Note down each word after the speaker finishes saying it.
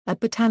A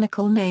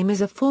botanical name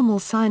is a formal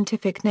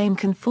scientific name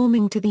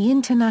conforming to the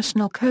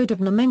International Code of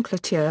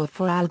Nomenclature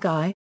for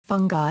algae,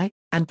 fungi,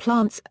 and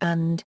plants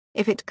and,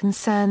 if it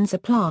concerns a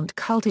plant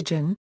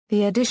cultigen,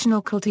 the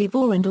additional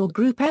cultivar and/or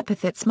group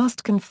epithets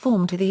must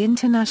conform to the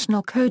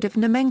International Code of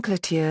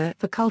Nomenclature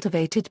for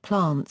cultivated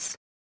plants.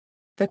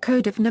 The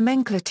Code of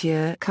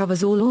Nomenclature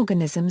covers all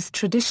organisms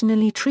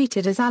traditionally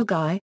treated as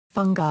algae,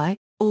 fungi,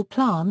 or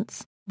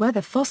plants,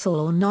 whether fossil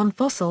or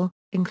non-fossil,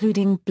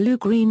 including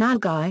blue-green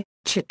algae,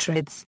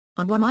 chytrids,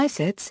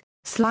 oomycetes,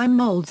 slime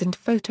molds and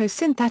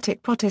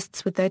photosynthetic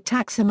protists with their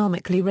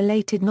taxonomically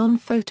related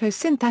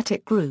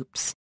non-photosynthetic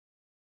groups.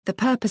 The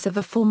purpose of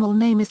a formal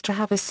name is to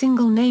have a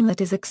single name that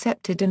is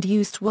accepted and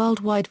used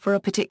worldwide for a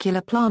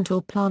particular plant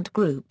or plant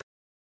group.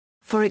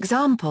 For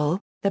example,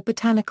 the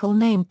botanical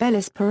name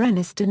Bellis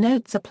perennis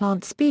denotes a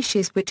plant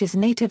species which is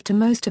native to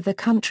most of the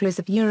countries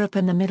of Europe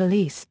and the Middle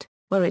East,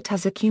 where it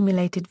has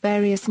accumulated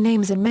various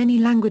names in many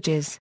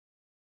languages.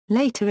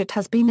 Later it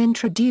has been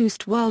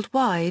introduced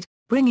worldwide,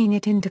 bringing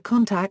it into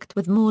contact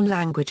with more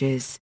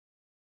languages.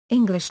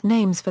 English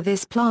names for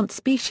this plant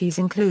species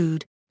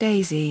include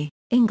daisy,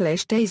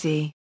 English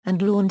daisy,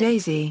 and lawn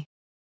daisy.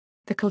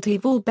 The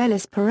cultivar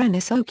Bellis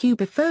perennis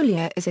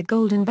Aucubifolia is a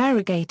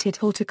golden-variegated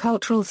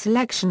horticultural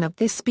selection of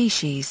this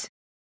species.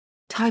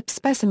 Type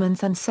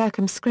specimens and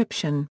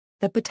circumscription.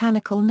 The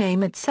botanical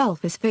name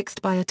itself is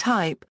fixed by a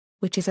type,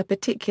 which is a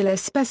particular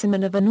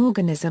specimen of an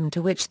organism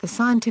to which the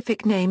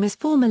scientific name is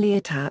formally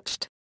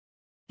attached.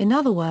 In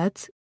other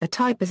words, a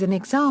type is an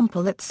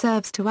example that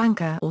serves to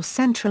anchor or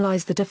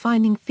centralize the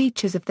defining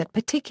features of that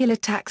particular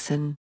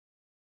taxon.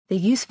 The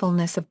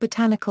usefulness of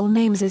botanical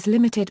names is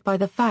limited by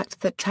the fact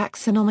that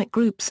taxonomic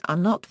groups are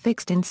not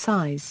fixed in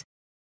size.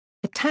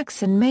 A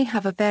taxon may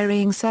have a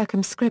varying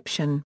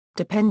circumscription,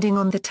 depending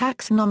on the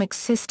taxonomic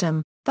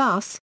system,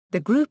 thus, the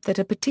group that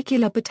a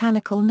particular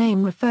botanical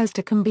name refers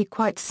to can be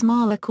quite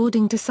small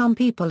according to some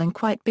people and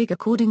quite big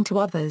according to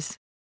others.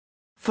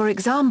 For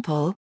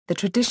example, the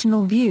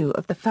traditional view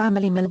of the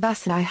family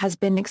Malvaceae has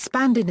been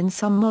expanded in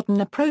some modern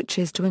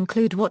approaches to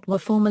include what were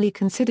formerly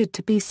considered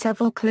to be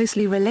several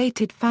closely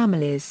related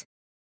families.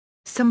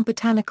 Some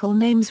botanical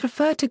names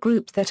refer to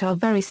groups that are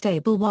very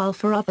stable, while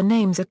for other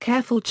names a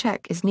careful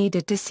check is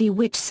needed to see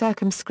which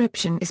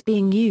circumscription is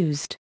being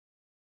used.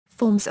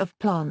 Forms of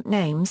plant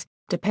names.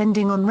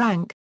 Depending on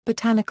rank,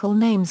 botanical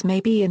names may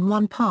be in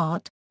 1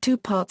 part, 2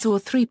 parts or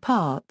 3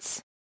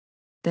 parts.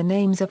 The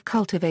names of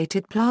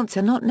cultivated plants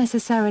are not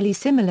necessarily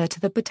similar to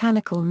the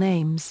botanical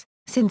names,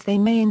 since they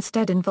may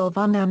instead involve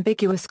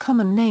unambiguous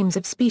common names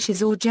of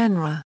species or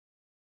genera.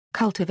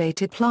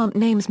 Cultivated plant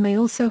names may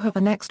also have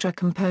an extra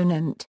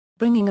component,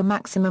 bringing a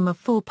maximum of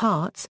 4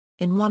 parts.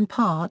 In 1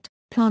 part,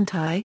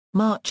 Plantae,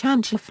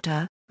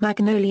 Marchantia,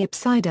 Magnolia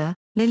ipsida,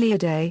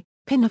 Liliaceae,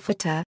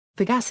 Pinophyta,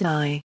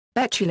 Fagaceae,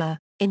 Betula.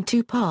 In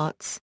 2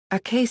 parts,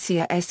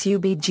 Acacia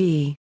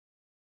subg.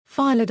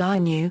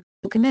 Phyllodynu,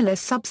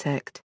 Camillus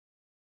subsect.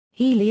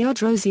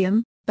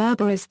 Heliodrosium,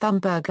 Berberis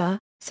thunberger,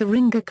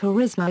 Syringa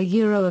charisma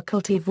a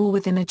cultivar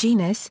within a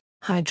genus,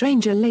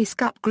 Hydrangea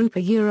lacecup group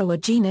a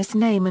genus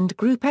name and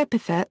group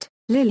epithet,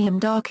 Lilium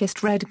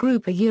darkest red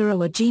group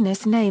a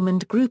genus name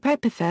and group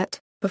epithet,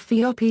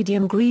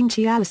 Ophiopedium green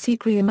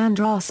Chialocreum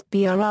andras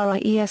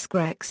Bries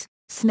grex,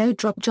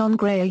 Snowdrop John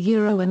Gray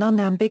an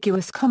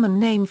unambiguous common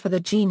name for the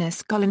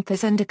genus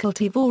Golynthus and a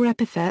cultivar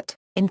epithet,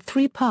 in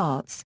 3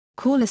 parts,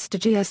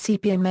 Corlistogia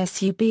sepium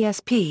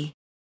subsp.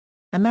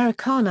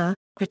 Americana,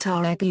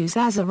 Crataegus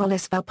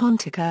azarolis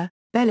valpontica,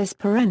 Bellis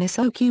perennis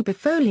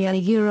Aucubifolia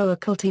a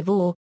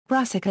cultivar,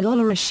 Brassica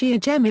oloracea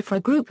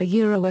gemifera group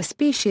a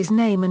species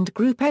name and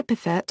group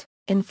epithet,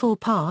 in 4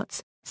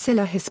 parts,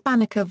 Scilla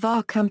hispanica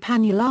var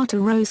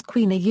campanulata rose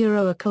queen a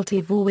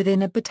cultivar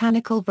within a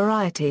botanical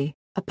variety.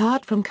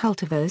 Apart from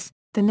cultivars,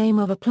 the name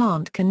of a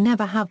plant can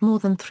never have more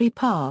than 3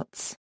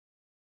 parts.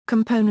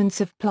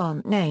 Components of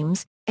plant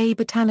names. A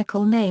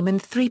botanical name in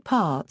 3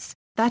 parts,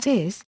 that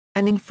is,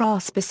 an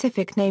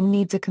infraspecific name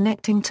needs a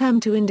connecting term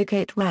to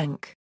indicate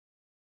rank.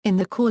 In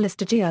the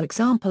Corlistogia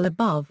example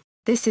above,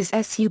 this is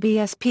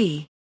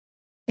subsp.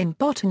 In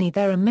botany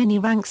there are many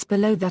ranks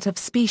below that of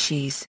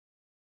species.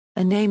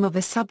 A name of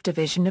a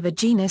subdivision of a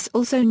genus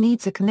also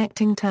needs a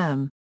connecting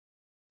term.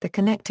 The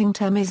connecting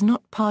term is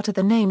not part of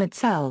the name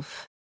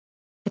itself.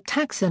 A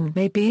taxon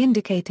may be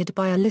indicated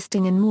by a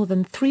listing in more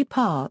than 3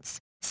 parts,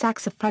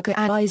 Saxifraga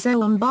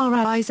izoon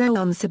bara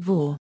izoon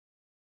sabor.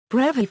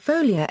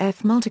 Brevifolia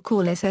F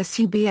multicornis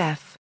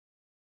subf.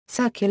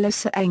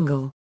 Circulosa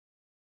angle.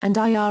 And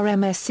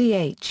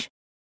irmsch.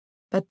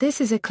 But this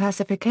is a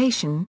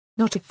classification,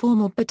 not a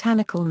formal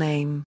botanical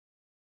name.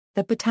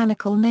 The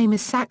botanical name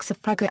is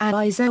Saxifraga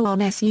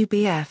izoon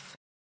subf.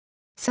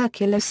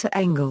 Circulosa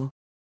angle.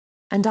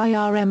 And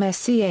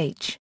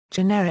irmsch,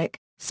 generic,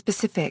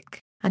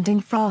 specific, and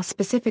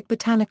infraspecific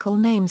botanical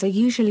names are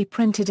usually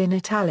printed in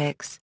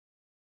italics.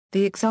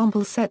 The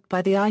example set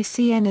by the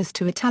ICN is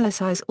to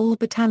italicize all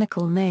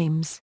botanical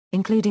names,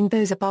 including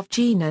those above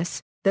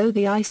genus, though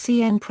the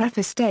ICN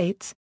preface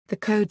states, the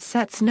code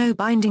sets no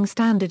binding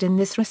standard in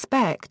this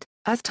respect,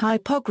 as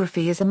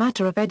typography is a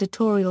matter of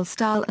editorial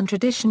style and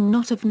tradition,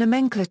 not of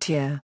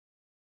nomenclature.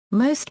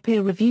 Most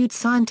peer-reviewed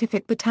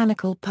scientific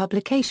botanical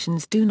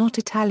publications do not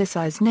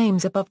italicize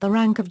names above the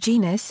rank of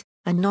genus,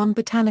 and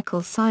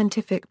non-botanical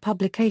scientific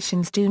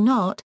publications do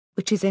not,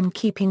 which is in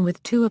keeping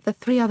with two of the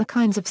three other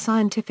kinds of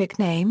scientific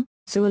name,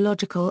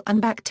 zoological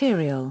and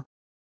bacterial.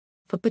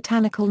 For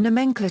botanical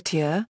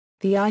nomenclature,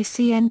 the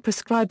ICN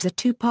prescribes a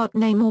two-part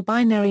name or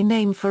binary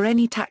name for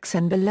any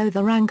taxon below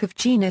the rank of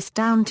genus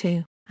down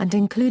to, and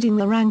including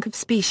the rank of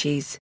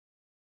species.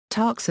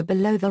 Taxa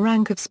below the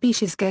rank of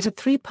species get a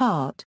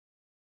three-part.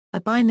 A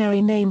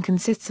binary name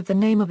consists of the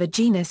name of a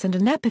genus and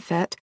an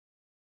epithet.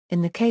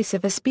 In the case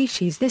of a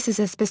species, this is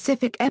a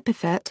specific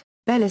epithet.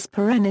 Bellis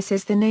perennis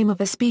is the name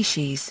of a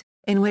species,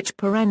 in which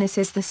perennis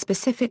is the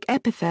specific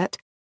epithet.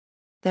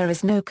 There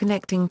is no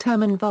connecting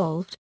term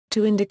involved,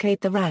 to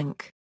indicate the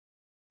rank.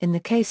 In the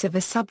case of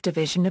a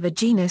subdivision of a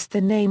genus,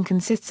 the name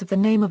consists of the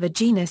name of a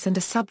genus and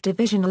a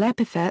subdivisional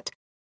epithet.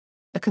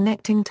 A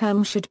connecting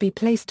term should be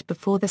placed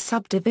before the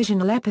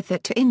subdivisional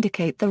epithet to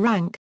indicate the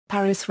rank,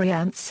 paris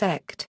riant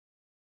sect.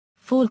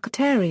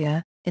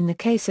 Falcateria, in the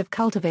case of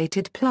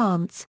cultivated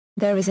plants,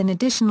 there is an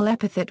additional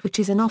epithet which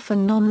is an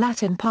often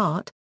non-Latin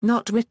part,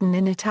 not written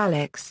in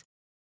italics.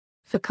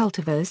 For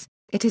cultivars,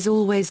 it is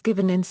always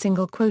given in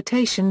single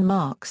quotation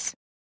marks.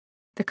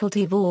 The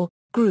cultivar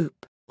group,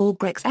 or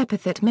Grex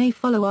epithet may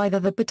follow either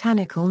the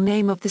botanical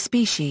name of the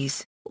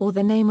species, or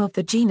the name of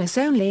the genus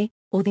only,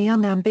 or the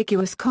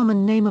unambiguous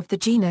common name of the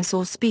genus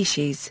or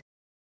species.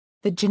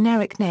 The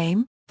generic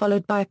name,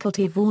 followed by a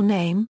cultivar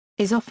name,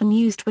 is often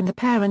used when the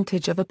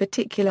parentage of a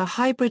particular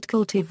hybrid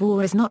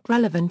cultivar is not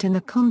relevant in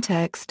the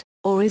context,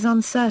 or is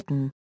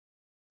uncertain.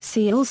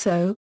 See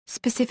also,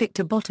 specific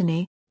to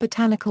botany,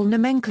 botanical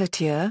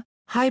nomenclature,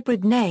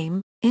 hybrid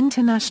name,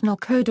 International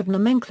Code of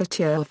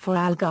Nomenclature for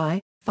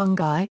algae,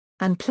 fungi,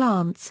 and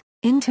plants,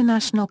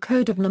 International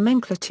Code of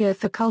Nomenclature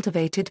for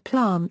cultivated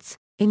plants,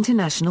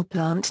 International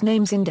Plant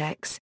Names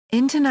Index,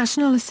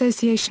 International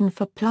Association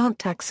for Plant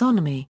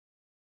Taxonomy.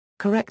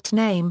 Correct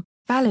name,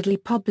 validly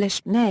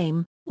published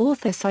name,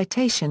 author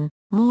citation,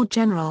 more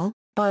general,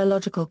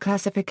 biological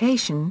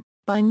classification,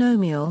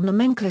 binomial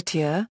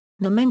nomenclature,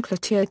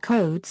 nomenclature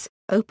codes,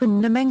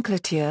 open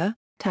nomenclature,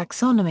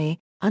 taxonomy,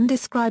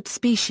 undescribed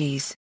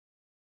species.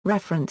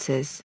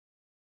 References.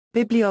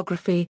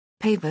 Bibliography,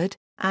 Pavard,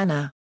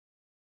 Anna.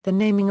 The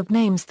Naming of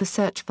Names: The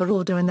Search for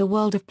Order in the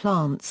World of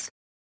Plants.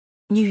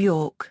 New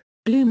York,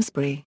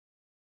 Bloomsbury.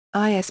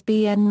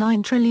 ISBN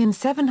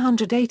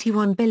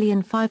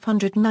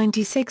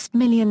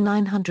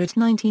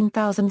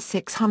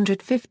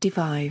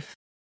 9781596919655.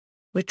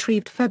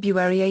 Retrieved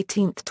February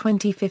 18,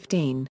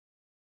 2015.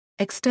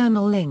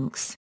 External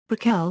links: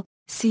 Brickell,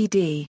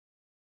 C.D.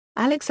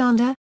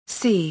 Alexander,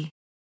 C.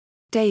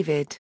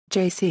 David,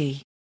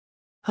 J.C.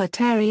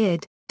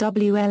 Herteriid,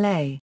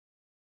 W.L.A.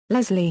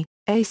 Leslie,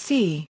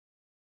 A.C.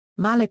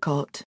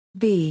 Malicott,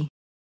 B.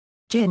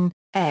 Ginn,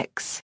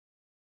 X.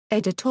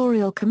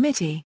 Editorial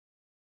Committee.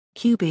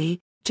 QB,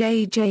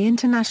 J.J.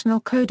 International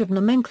Code of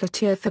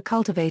Nomenclature for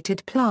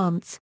Cultivated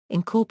Plants,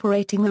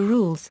 incorporating the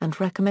rules and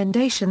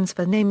recommendations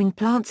for naming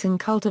plants in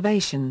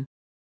cultivation.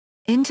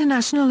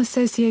 International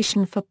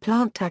Association for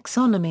Plant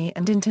Taxonomy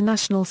and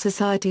International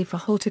Society for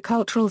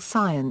Horticultural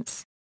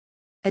Science.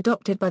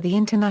 Adopted by the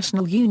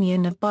International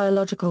Union of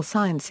Biological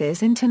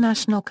Sciences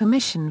International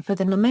Commission for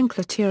the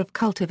Nomenclature of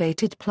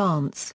Cultivated Plants.